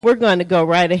We're going to go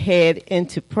right ahead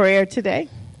into prayer today.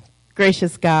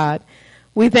 Gracious God,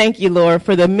 we thank you, Lord,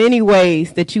 for the many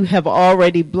ways that you have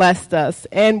already blessed us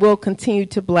and will continue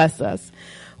to bless us.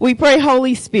 We pray,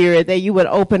 Holy Spirit, that you would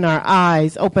open our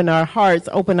eyes, open our hearts,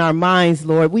 open our minds,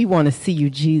 Lord. We want to see you,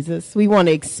 Jesus. We want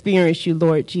to experience you,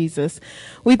 Lord Jesus.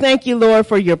 We thank you, Lord,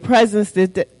 for your presence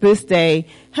this day.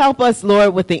 Help us,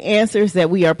 Lord, with the answers that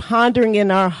we are pondering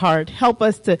in our heart. Help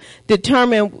us to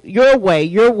determine your way,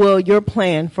 your will, your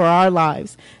plan for our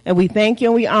lives. And we thank you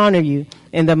and we honor you.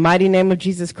 In the mighty name of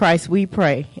Jesus Christ, we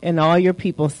pray. And all your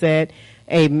people said,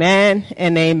 amen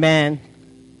and amen.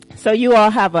 So you all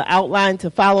have an outline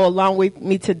to follow along with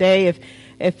me today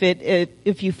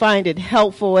if you find it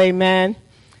helpful, amen.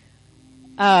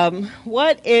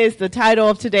 What is the title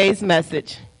of today's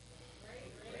message?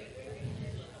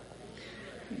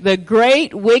 The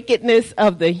great wickedness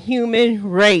of the human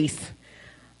race.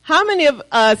 How many of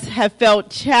us have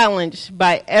felt challenged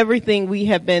by everything we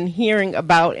have been hearing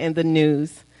about in the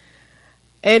news?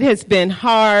 It has been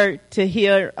hard to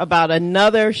hear about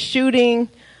another shooting,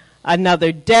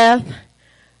 another death.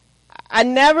 I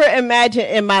never imagined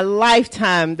in my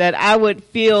lifetime that I would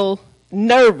feel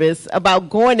nervous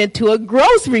about going into a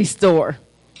grocery store.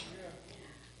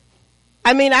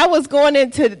 I mean, I was going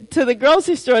into the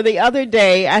grocery store the other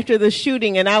day after the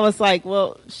shooting, and I was like,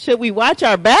 well, should we watch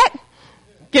our back?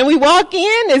 Can we walk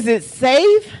in? Is it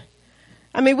safe?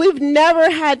 I mean, we've never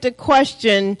had to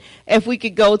question if we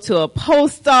could go to a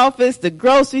post office, the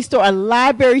grocery store, a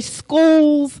library,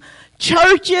 schools,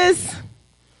 churches.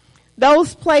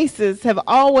 Those places have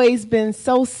always been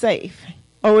so safe,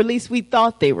 or at least we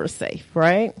thought they were safe,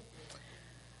 right?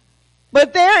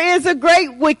 But there is a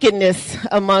great wickedness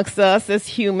amongst us as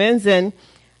humans, and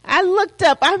I looked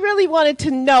up, I really wanted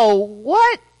to know,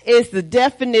 what is the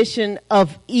definition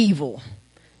of evil?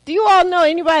 Do you all know,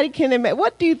 anybody can admit,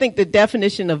 what do you think the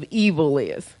definition of evil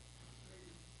is?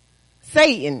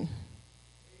 Satan.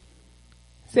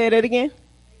 Say that again.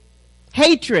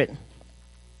 Hatred.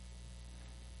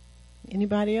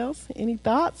 Anybody else? Any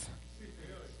thoughts?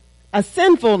 A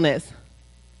sinfulness.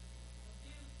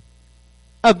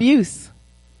 Abuse.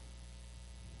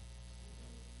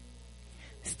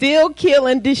 Steal, kill,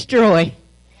 and destroy.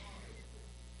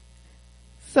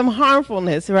 Some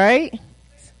harmfulness, right?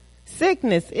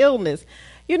 Sickness, illness.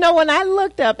 You know, when I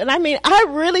looked up, and I mean, I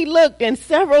really looked in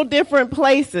several different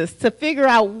places to figure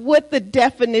out what the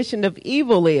definition of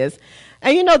evil is.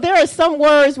 And you know, there are some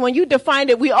words, when you define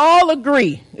it, we all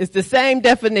agree it's the same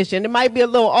definition. It might be a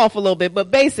little off a little bit, but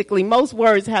basically most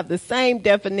words have the same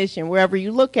definition wherever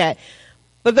you look at.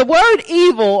 But the word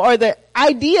evil, or the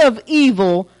idea of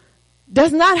evil,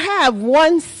 does not have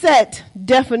one set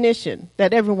definition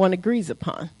that everyone agrees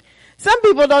upon. Some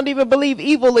people don't even believe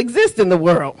evil exists in the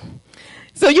world.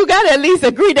 So you got to at least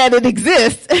agree that it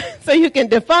exists so you can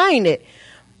define it.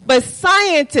 But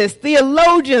scientists,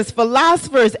 theologians,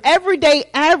 philosophers, everyday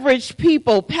average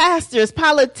people, pastors,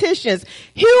 politicians,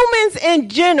 humans in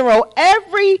general,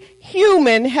 every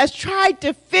human has tried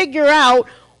to figure out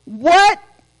what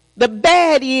the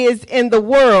bad is in the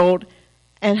world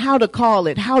and how to call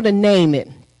it, how to name it.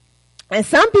 And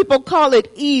some people call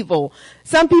it evil.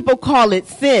 Some people call it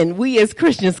sin. We as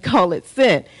Christians call it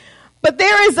sin. But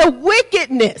there is a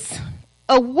wickedness,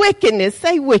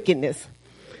 say wickedness.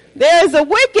 There is a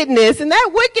wickedness, and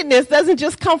that wickedness doesn't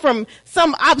just come from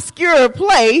some obscure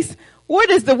place. Where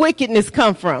does the wickedness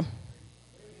come from?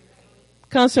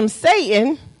 Comes from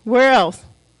Satan. Where else?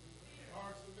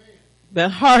 The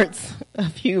hearts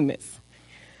of humans.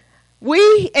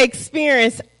 We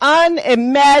experience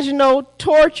unimaginable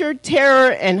torture,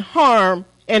 terror, and harm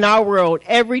in our world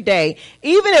every day.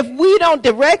 Even if we don't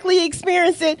directly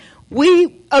experience it,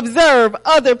 we observe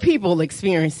other people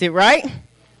experience it, right?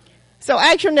 So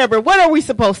ask your neighbor, what are we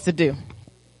supposed to do?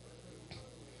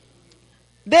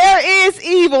 There is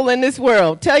evil in this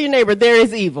world. Tell your neighbor, there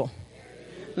is evil.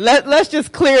 Let's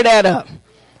just clear that up.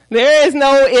 There is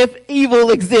no if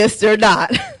evil exists or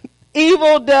not.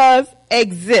 Evil does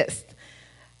exist.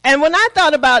 And when I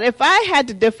thought about if I had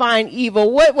to define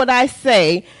evil, what would I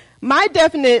say? My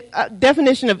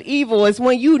definition of evil is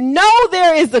when you know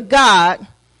there is a God,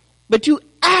 but you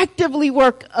actively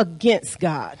work against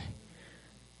God.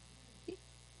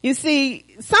 You see,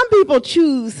 some people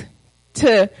choose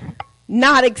to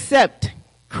not accept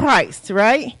Christ,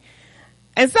 right?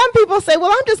 And some people say,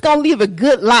 well, I'm just going to live a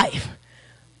good life.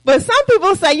 But some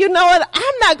people say, you know what?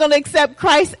 I'm not going to accept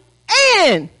Christ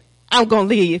and I'm going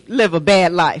to live a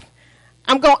bad life.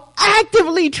 I'm going to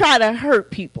actively try to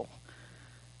hurt people.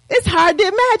 It's hard to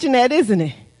imagine that, isn't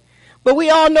it? But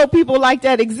we all know people like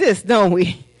that exist, don't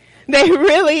we? They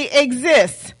really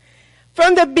exist.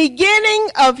 From the beginning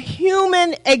of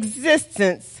human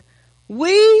existence,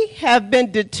 we have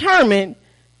been determined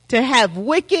to have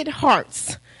wicked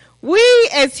hearts. We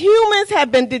as humans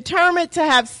have been determined to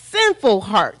have sinful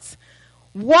hearts.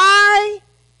 Why?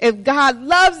 If God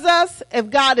loves us, if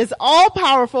God is all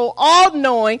powerful, all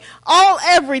knowing, all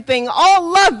everything,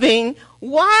 all loving,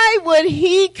 why would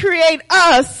he create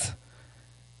us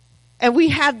and we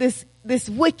have this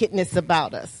wickedness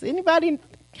about us? Anybody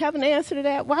have an answer to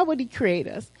that? Why would he create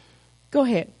us? Go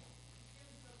ahead.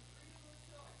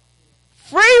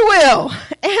 Free will.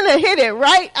 Anna hit it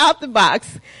right out the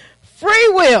box. Free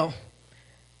will.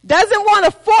 Doesn't want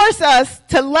to force us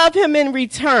to love him in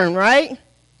return, right?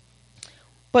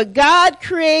 But God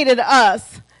created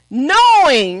us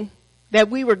knowing that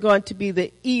we were going to be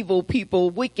the evil people,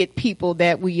 wicked people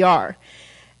that we are.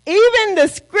 Even the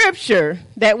scripture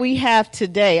that we have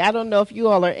today, I don't know if you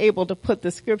all are able to put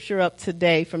the scripture up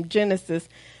today from Genesis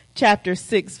chapter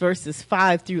 6 verses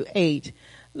 5 through 8.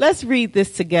 Let's read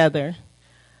this together.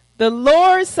 The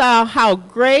Lord saw how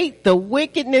great the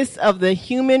wickedness of the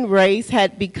human race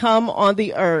had become on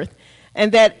the earth,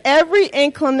 and that every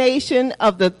inclination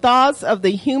of the thoughts of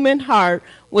the human heart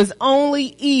was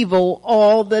only evil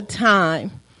all the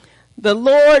time. The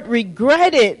Lord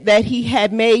regretted that he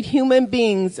had made human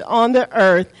beings on the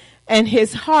earth, and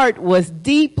his heart was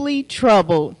deeply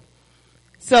troubled.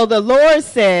 So the Lord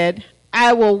said,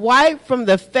 I will wipe from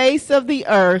the face of the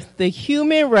earth the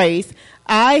human race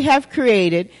I have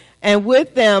created, and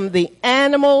with them the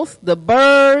animals, the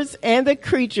birds, and the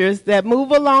creatures that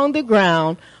move along the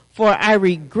ground, for I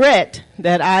regret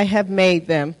that I have made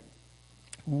them.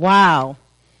 Wow.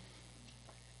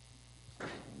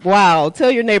 Wow.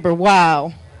 Tell your neighbor,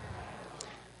 wow.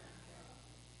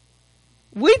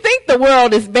 We think the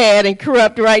world is bad and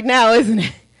corrupt right now, isn't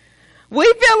it?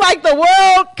 We feel like the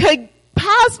world could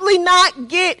possibly not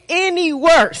get any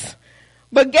worse.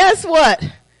 But guess what?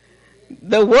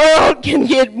 The world can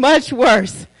get much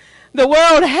worse. The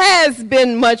world has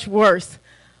been much worse.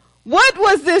 What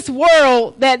was this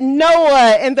world that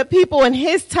Noah and the people in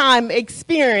his time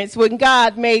experienced when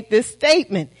God made this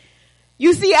statement?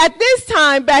 You see, at this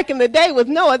time back in the day with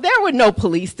Noah, there were no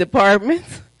police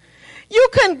departments. You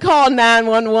couldn't call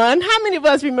 911. How many of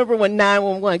us remember when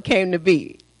 911 came to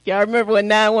be? Y'all remember when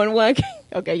 911 came?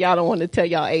 Okay, y'all don't want to tell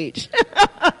y'all age.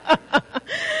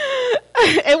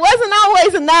 It wasn't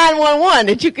always a 911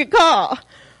 that you could call.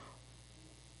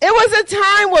 It was a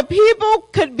time where people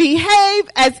could behave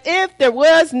as if there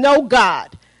was no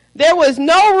God. There was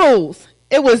no rules.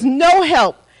 It was no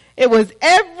help. It was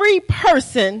every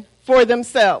person for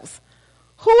themselves.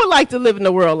 Who would like to live in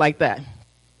a world like that?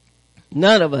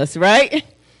 None of us, right?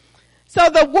 So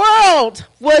the world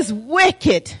was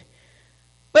wicked.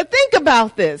 But think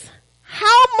about this.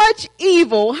 How much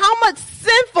evil, how much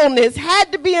sinfulness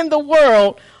had to be in the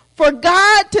world for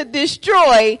God to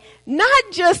destroy not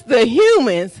just the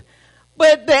humans,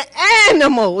 but the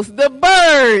animals, the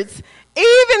birds,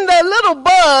 even the little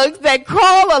bugs that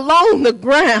crawl along the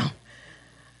ground.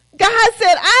 God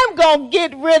said, I'm going to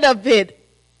get rid of it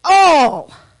all.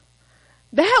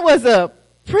 That was a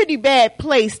pretty bad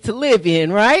place to live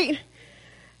in, right?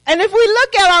 And if we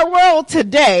look at our world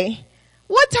today,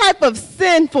 what type of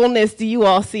sinfulness do you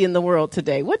all see in the world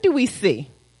today? What do we see?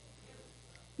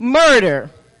 Murder,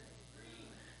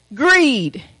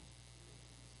 greed,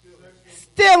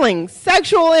 stealing,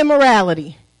 sexual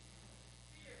immorality,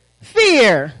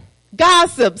 fear,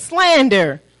 gossip,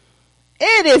 slander.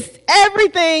 It is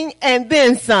everything and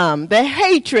then some. The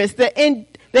hatred,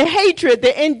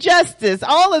 the injustice,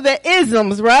 all of the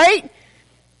isms, right?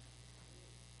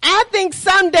 I think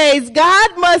some days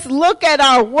God must look at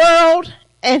our world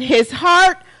and his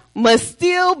heart must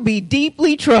still be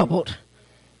deeply troubled.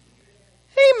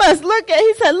 He must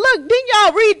he said, look, didn't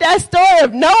y'all read that story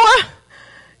of Noah?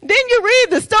 Didn't you read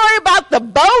the story about the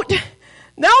boat?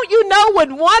 Don't you know with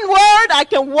one word I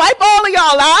can wipe all of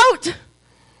y'all out?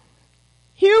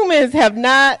 Humans have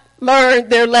not learned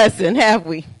their lesson, have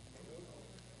we?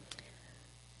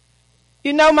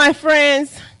 You know, my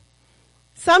friends,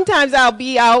 sometimes I'll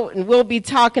be out and we'll be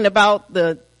talking about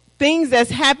the things that's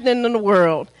happening in the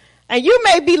world. And you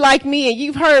may be like me and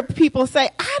you've heard people say,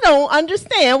 I don't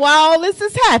understand why all this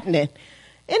is happening.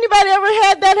 Anybody ever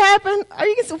had that happen? Or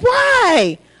you can say,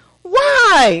 why?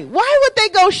 Why? Why would they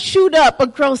go shoot up a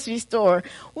grocery store?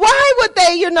 Why would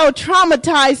they,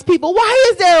 traumatize people? Why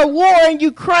is there a war in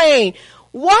Ukraine?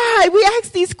 Why? We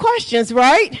ask these questions,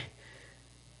 right?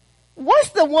 What's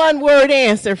the one word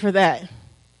answer for that?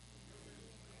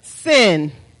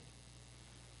 Sin.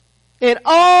 It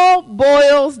all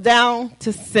boils down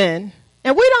to sin.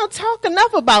 And we don't talk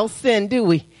enough about sin, do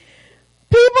we?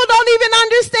 People don't even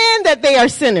understand that they are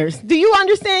sinners. Do you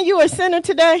understand you are a sinner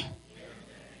today?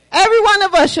 Every one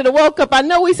of us should have woke up. I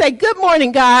know we say, good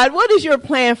morning, God. What is your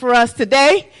plan for us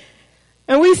today?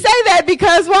 And we say that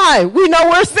because why? We know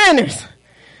we're sinners.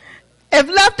 If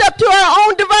left up to our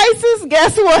own devices,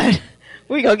 guess what?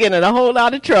 We're going to get in a whole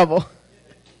lot of trouble.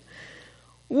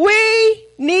 We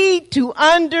need to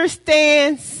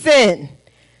understand sin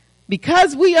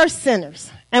because we are sinners.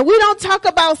 And we don't talk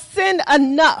about sin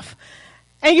enough.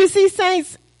 And you see,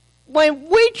 saints, when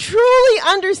we truly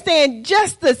understand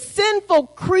just the sinful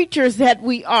creatures that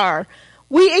we are,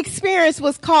 we experience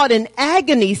what's called an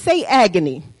agony. Say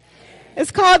agony.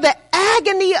 It's called the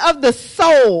agony of the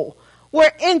soul,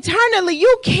 where internally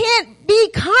you can't be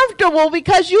comfortable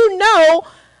because you know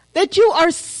that you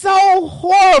are so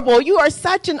horrible. You are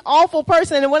such an awful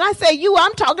person. And when I say you,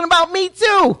 I'm talking about me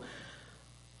too.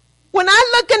 When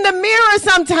I look in the mirror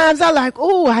sometimes, I'm like,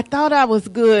 oh, I thought I was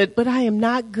good, but I am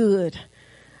not good.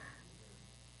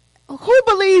 Who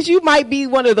believes you might be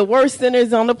one of the worst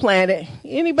sinners on the planet?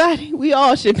 Anybody? We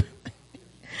all should.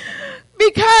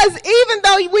 Because even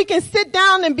though we can sit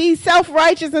down and be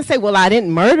self-righteous and say, well, I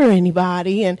didn't murder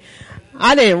anybody and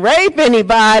I didn't rape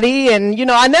anybody and,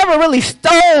 I never really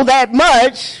stole that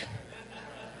much.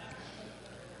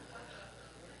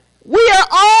 We are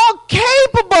all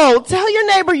capable. Tell your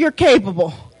neighbor you're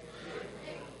capable.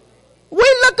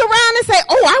 We look around and say,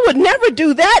 oh, I would never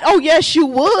do that. Oh, yes, you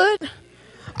would.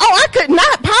 Oh, I could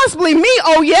not possibly me.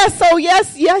 Oh,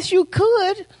 yes, you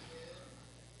could.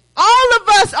 All of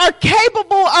us are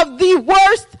capable of the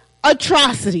worst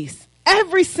atrocities.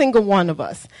 Every single one of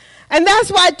us. And that's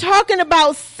why talking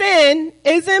about sin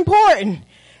is important.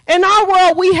 In our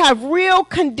world, we have real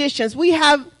conditions. We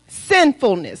have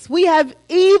sinfulness. We have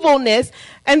evilness.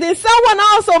 And then someone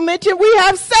also mentioned we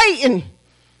have Satan.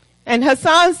 And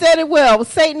Hassan said it well.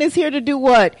 Satan is here to do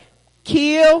what?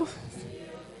 Kill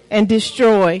and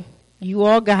destroy. You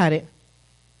all got it.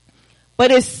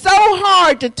 But it's so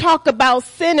hard to talk about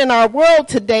sin in our world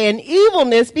today and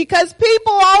evilness because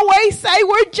people always say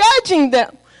we're judging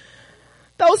them.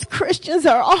 Those Christians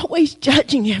are always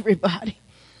judging everybody.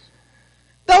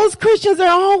 Those Christians are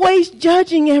always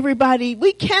judging everybody.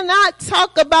 We cannot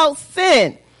talk about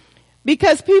sin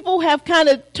because people have kind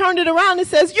of turned it around and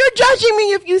says, you're judging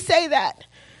me if you say that.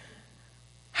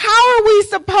 How are we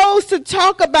supposed to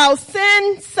talk about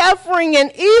sin, suffering,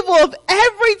 and evil if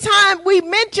every time we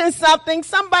mention something,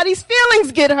 somebody's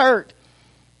feelings get hurt?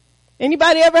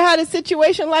 Anybody ever had a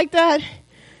situation like that?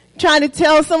 Trying to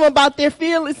tell someone about their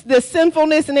feelings, their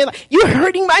sinfulness, and they're like, you're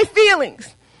hurting my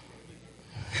feelings.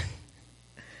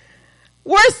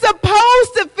 We're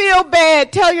supposed to feel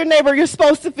bad. Tell your neighbor you're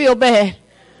supposed to feel bad.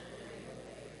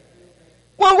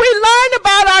 When we learn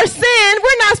about our sin,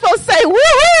 we're not supposed to say,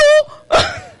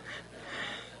 woohoo!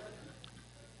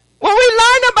 When we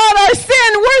learn about our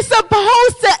sin, we're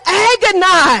supposed to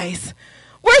agonize.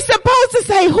 We're supposed to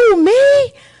say, who,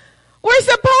 me? We're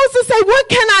supposed to say, what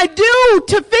can I do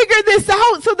to figure this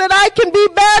out so that I can be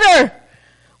better?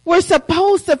 We're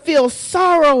supposed to feel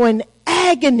sorrow and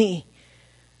agony.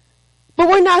 But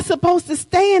we're not supposed to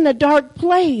stay in a dark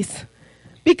place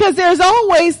because there's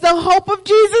always the hope of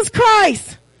Jesus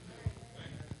Christ.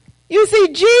 You see,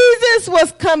 Jesus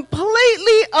was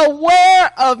completely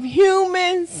aware of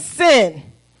human sin.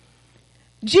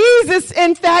 Jesus,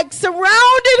 in fact,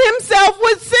 surrounded himself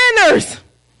with sinners.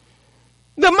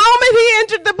 The moment he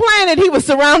entered the planet, he was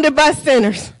surrounded by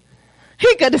sinners.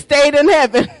 He could have stayed in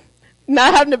heaven,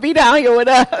 not having to be down here with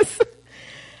us.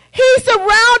 He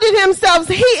surrounded himself.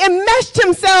 He enmeshed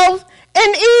himself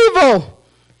in evil.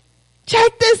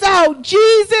 Check this out.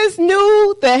 Jesus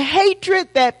knew the hatred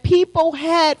that people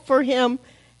had for him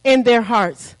in their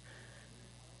hearts.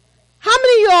 How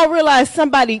many of y'all realize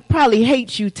somebody probably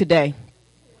hates you today?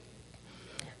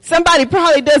 Somebody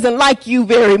probably doesn't like you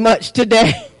very much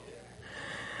today.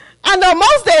 I know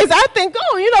most days I think,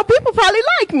 people probably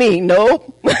like me.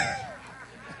 Nope.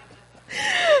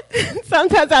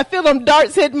 Sometimes I feel them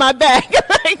darts hitting my back.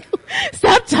 Like,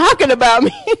 stop talking about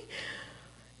me.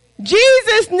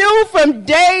 Jesus knew from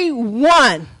day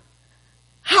one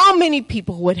how many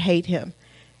people would hate him.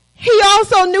 He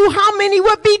also knew how many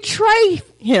would betray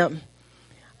him.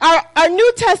 Our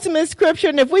New Testament scripture,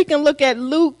 and if we can look at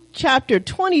Luke chapter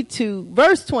 22,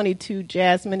 verse 22,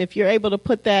 Jasmine, if you're able to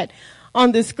put that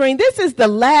on the screen. This is the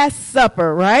Last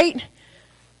Supper, right?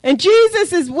 And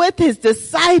Jesus is with his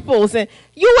disciples. And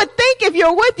you would think if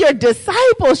you're with your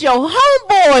disciples, your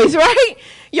homeboys, right?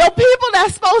 Your people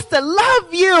that's supposed to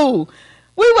love you,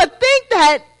 we would think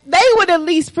that they would at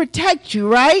least protect you,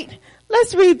 right?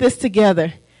 Let's read this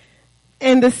together.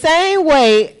 In the same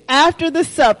way, after the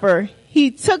supper, he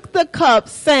took the cup,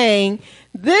 saying,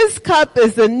 "This cup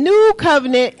is the new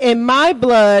covenant in my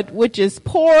blood, which is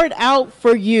poured out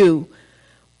for you.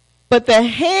 But the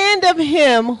hand of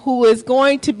him who is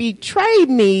going to betray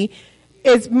me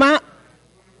is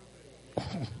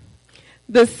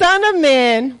the Son of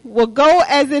Man will go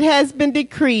as it has been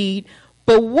decreed,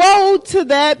 but woe to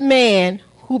that man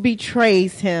who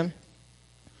betrays him."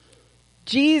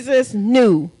 Jesus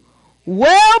knew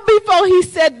well before he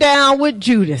sat down with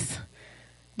Judas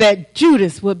that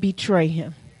Judas would betray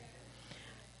him.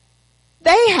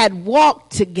 They had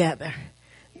walked together.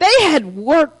 They had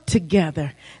worked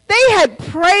together. They had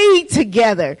prayed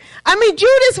together. I mean,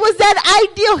 Judas was that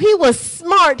ideal. He was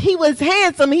smart. He was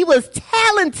handsome. He was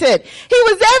talented. He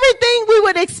was everything we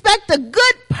would expect a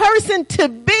good person to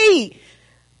be.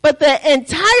 But the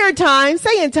entire time,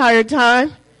 say entire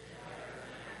time,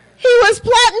 he was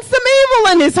plotting some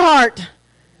evil in his heart.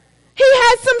 He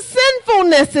had some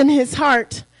sinfulness in his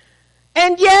heart.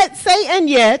 And yet, say and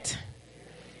yet,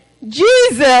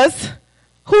 Jesus,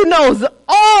 who knows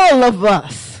all of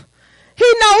us,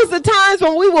 he knows the times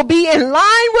when we will be in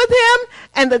line with him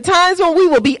and the times when we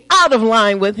will be out of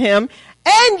line with him.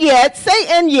 And yet, say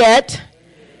and yet,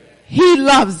 he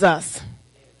loves us.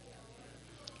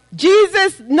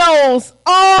 Jesus knows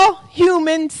all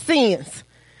human sins.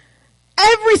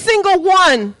 Every single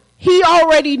one he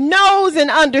already knows and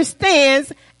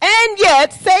understands, and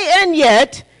yet, say and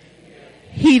yet,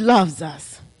 he loves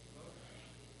us.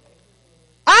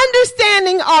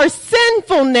 Understanding our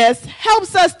sinfulness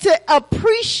helps us to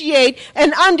appreciate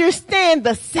and understand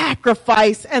the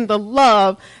sacrifice and the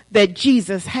love that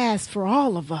Jesus has for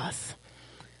all of us.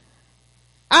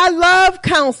 I love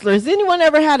counselors. Anyone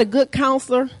ever had a good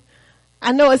counselor?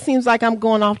 I know it seems like I'm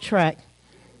going off track.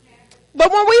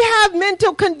 But when we have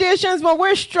mental conditions, when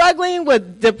we're struggling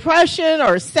with depression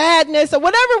or sadness or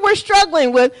whatever we're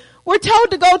struggling with, we're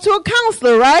told to go to a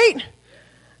counselor, right?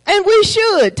 And we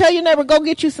should. Tell your neighbor, go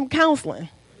get you some counseling.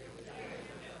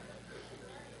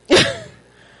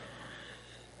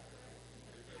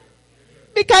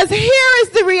 Because here is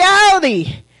the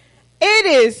reality. It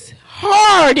is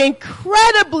hard,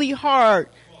 incredibly hard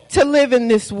to live in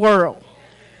this world.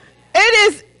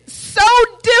 It is so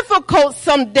difficult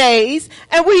some days,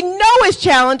 and we know it's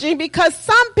challenging because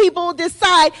some people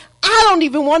decide, I don't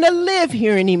even want to live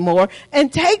here anymore,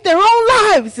 and take their own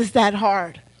lives. It's that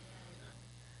hard.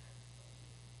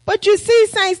 But you see,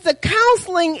 saints, the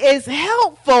counseling is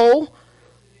helpful.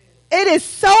 It is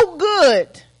so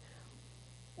good.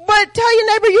 But tell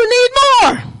your neighbor, you need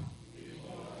more.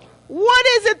 What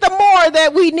is it the more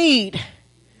that we need?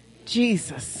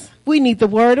 Jesus. We need the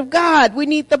Word of God. We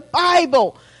need the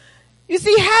Bible. You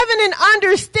see, having an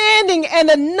understanding and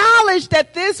a knowledge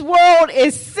that this world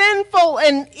is sinful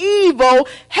and evil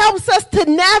helps us to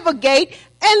navigate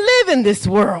and live in this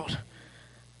world.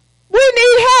 We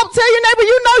need help. Tell your neighbor,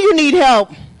 you know you need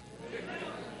help.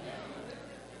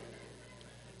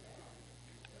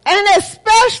 And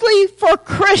especially for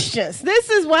Christians. This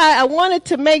is why I wanted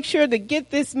to make sure to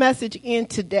get this message in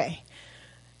today.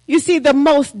 You see, the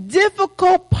most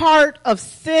difficult part of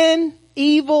sin,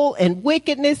 evil, and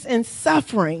wickedness and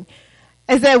suffering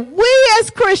is that we as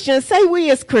Christians, say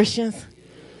we as Christians,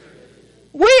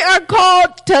 we are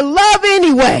called to love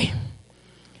anyway.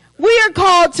 We are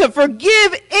called to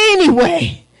forgive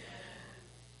anyway.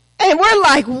 And we're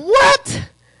like, what?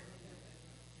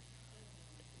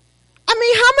 I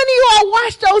mean, how many of you all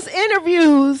watched those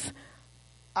interviews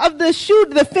of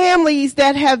the families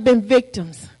that have been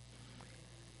victims?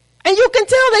 And you can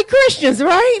tell they're Christians,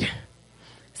 right?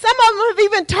 Some of them have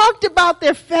even talked about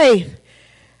their faith.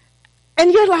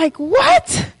 And you're like,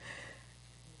 what?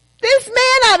 This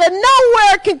man out of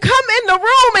nowhere can come in the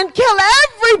room and kill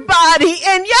everybody,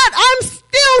 and yet I'm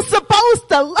still supposed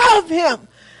to love him.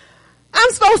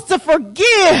 I'm supposed to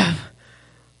forgive.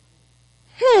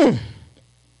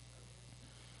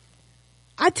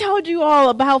 I told you all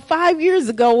about 5 years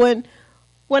ago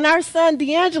when our son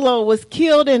D'Angelo was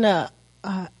killed in a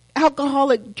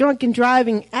alcoholic drunken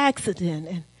driving accident.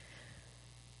 And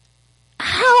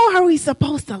how are we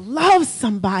supposed to love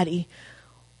somebody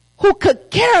who could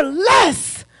care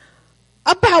less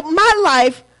about my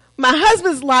life, my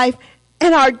husband's life,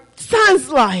 and our son's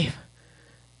life?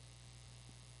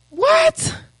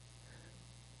 What?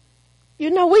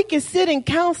 You know, we can sit in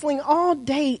counseling all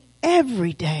day,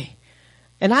 every day.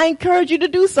 And I encourage you to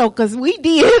do so because we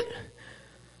did.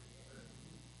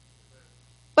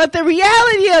 But the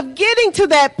reality of getting to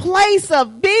that place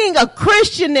of being a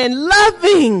Christian and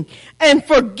loving and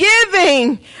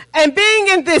forgiving and being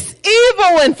in this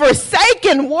evil and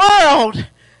forsaken world,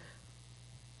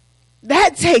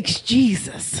 that takes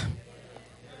Jesus.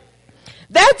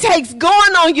 That takes going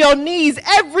on your knees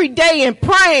every day and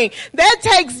praying. That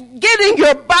takes getting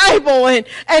your Bible and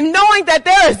knowing that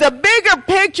there is a bigger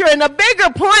picture and a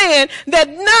bigger plan that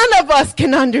none of us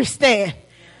can understand.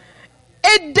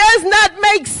 It does not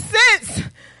make sense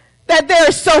that there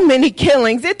are so many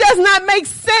killings. It does not make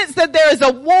sense that there is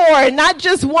a war, and not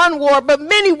just one war, but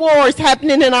many wars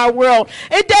happening in our world.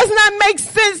 It does not make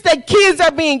sense that kids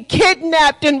are being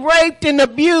kidnapped and raped and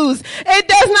abused. It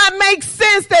does not make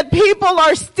sense that people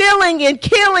are stealing and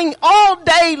killing all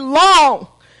day long.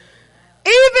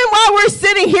 Even while we're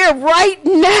sitting here right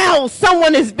now,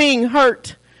 someone is being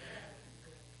hurt.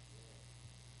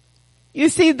 You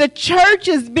see, the church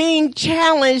is being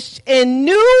challenged in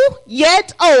new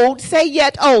yet old. Say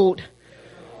yet old.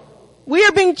 We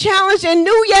are being challenged in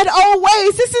new yet old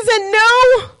ways. This isn't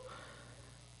new.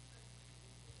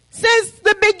 Since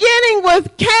the beginning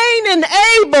with Cain and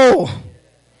Abel,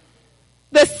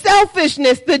 the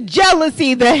selfishness, the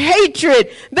jealousy, the hatred,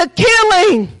 the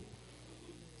killing.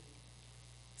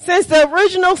 Since the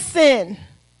original sin,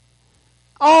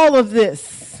 all of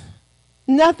this.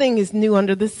 Nothing is new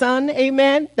under the sun.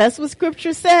 Amen. That's what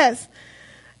scripture says.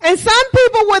 And some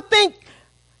people would think,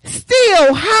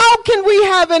 still, how can we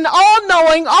have an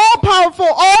all-knowing, all-powerful,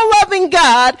 all-loving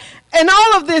God and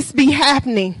all of this be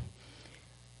happening?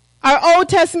 Our Old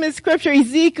Testament scripture,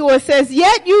 Ezekiel, says,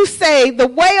 yet you say the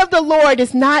way of the Lord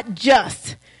is not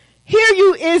just. Hear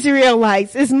you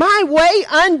Israelites, is my way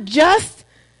unjust?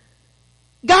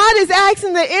 God is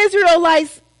asking the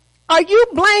Israelites, are you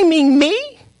blaming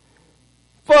me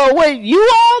for what you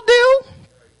all do?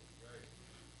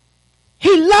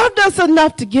 He loved us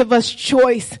enough to give us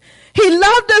choice. He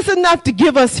loved us enough to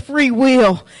give us free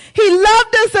will. He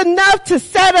loved us enough to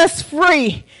set us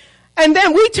free. And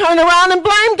then we turn around and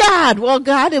blame God. Well,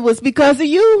 God, it was because of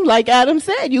you. Like Adam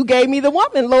said, you gave me the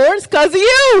woman, Lord. It's because of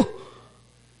you.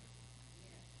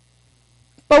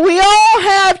 But we all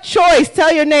have choice.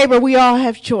 Tell your neighbor, we all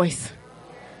have choice.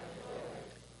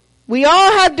 We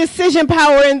all have decision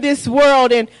power in this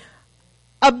world, and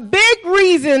a big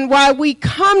reason why we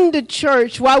come to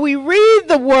church, why we read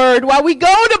the word, why we go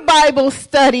to Bible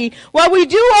study, why we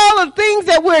do all the things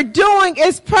that we're doing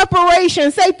is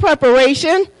preparation. Say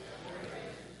preparation.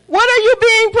 What are you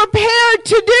being prepared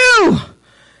to do?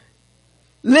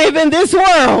 Live in this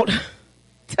world.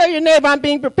 Tell your neighbor, I'm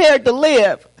being prepared to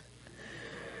live.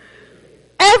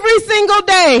 Every single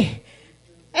day.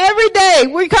 Every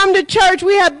day we come to church,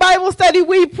 we have Bible study,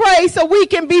 we pray so we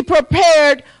can be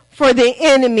prepared for the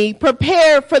enemy,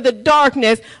 prepared for the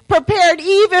darkness, prepared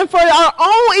even for our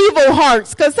own evil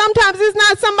hearts. Because sometimes it's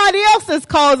not somebody else that's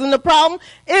causing the problem,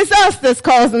 it's us that's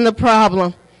causing the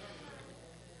problem.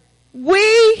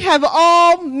 We have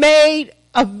all made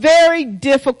a very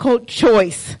difficult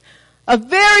choice, a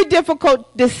very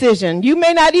difficult decision. You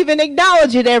may not even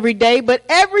acknowledge it every day, but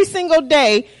every single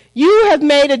day, you have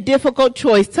made a difficult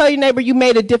choice. Tell your neighbor you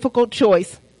made a difficult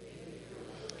choice.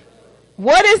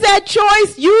 What is that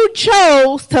choice? You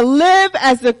chose to live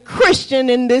as a Christian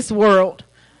in this world.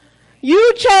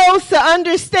 You chose to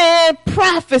understand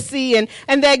prophecy and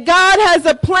that God has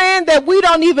a plan that we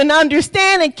don't even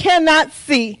understand and cannot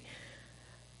see.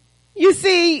 You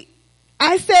see,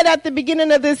 I said at the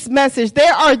beginning of this message,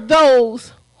 there are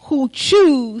those who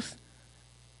choose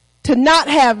to not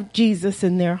have Jesus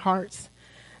in their hearts.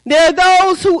 There are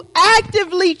those who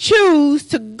actively choose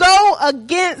to go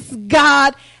against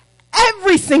God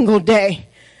every single day.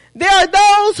 There are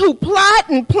those who plot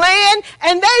and plan,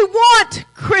 and they want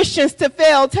Christians to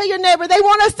fail. Tell your neighbor, they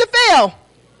want us to fail.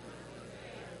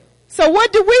 So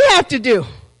what do we have to do?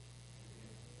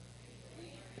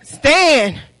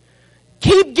 Stand.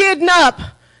 Keep getting up.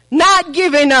 Not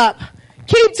giving up.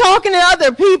 Keep talking to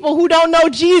other people who don't know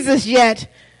Jesus yet.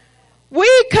 We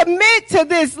commit to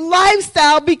this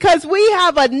lifestyle because we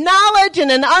have a knowledge and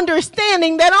an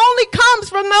understanding that only comes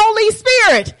from the Holy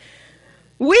Spirit.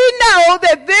 We know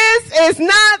that this is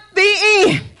not the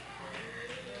end.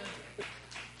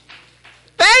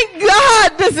 Thank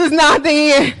God this is not the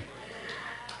end.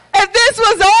 If this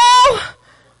was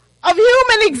all of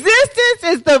human existence,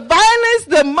 is the violence,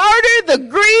 the murder, the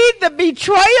greed, the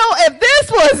betrayal, if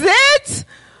this was it,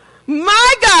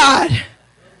 my God.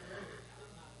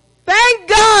 Thank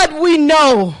God we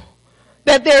know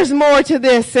that there's more to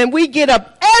this, and we get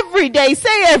up every day,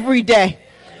 say every day,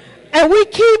 and we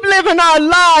keep living our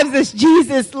lives as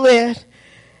Jesus lived.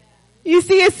 You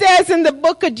see, it says in the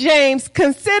book of James,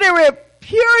 consider it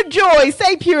pure joy,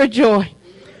 say pure joy.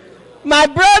 My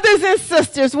brothers and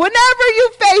sisters, whenever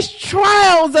you face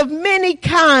trials of many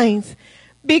kinds,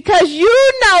 because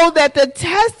you know that the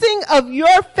testing of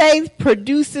your faith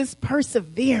produces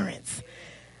perseverance.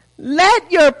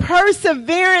 Let your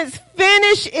perseverance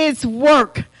finish its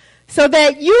work, so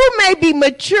that you may be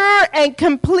mature and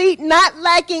complete, not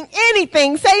lacking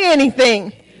anything. Say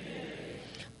anything.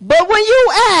 But when you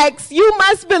ask, you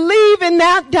must believe and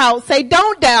not doubt. Say,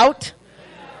 don't doubt.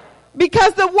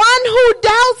 Because the one who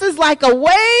doubts is like a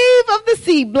wave of the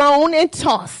sea, blown and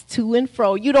tossed to and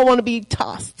fro. You don't want to be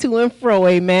tossed to and fro,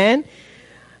 amen?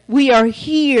 We are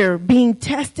here being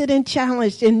tested and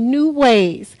challenged in new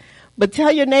ways. But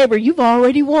tell your neighbor, you've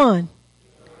already won.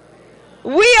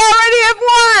 We already have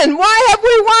won. Why have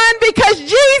we won? Because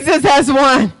Jesus has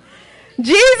won.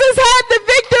 Jesus had the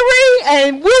victory,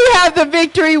 and we have the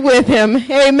victory with him.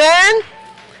 Amen?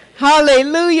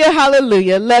 Hallelujah,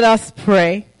 hallelujah. Let us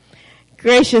pray.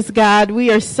 Gracious God,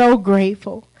 we are so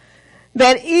grateful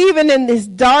that even in this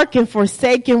dark and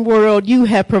forsaken world, you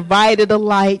have provided a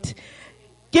light.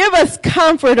 Give us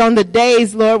comfort on the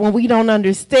days, Lord, when we don't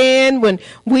understand, when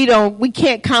we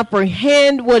can't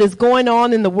comprehend what is going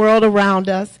on in the world around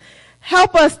us.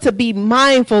 Help us to be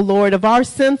mindful, Lord, of our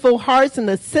sinful hearts and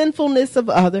the sinfulness of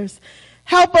others.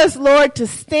 Help us, Lord, to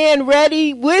stand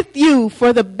ready with you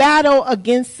for the battle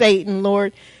against Satan,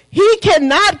 Lord. He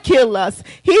cannot kill us.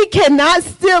 He cannot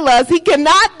steal us. He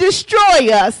cannot destroy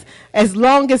us as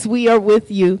long as we are with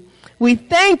you. We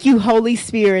thank you, Holy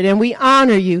Spirit, and we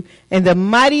honor you. In the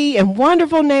mighty and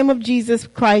wonderful name of Jesus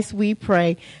Christ, we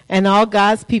pray. And all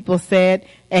God's people said,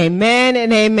 amen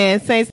and amen. Saints,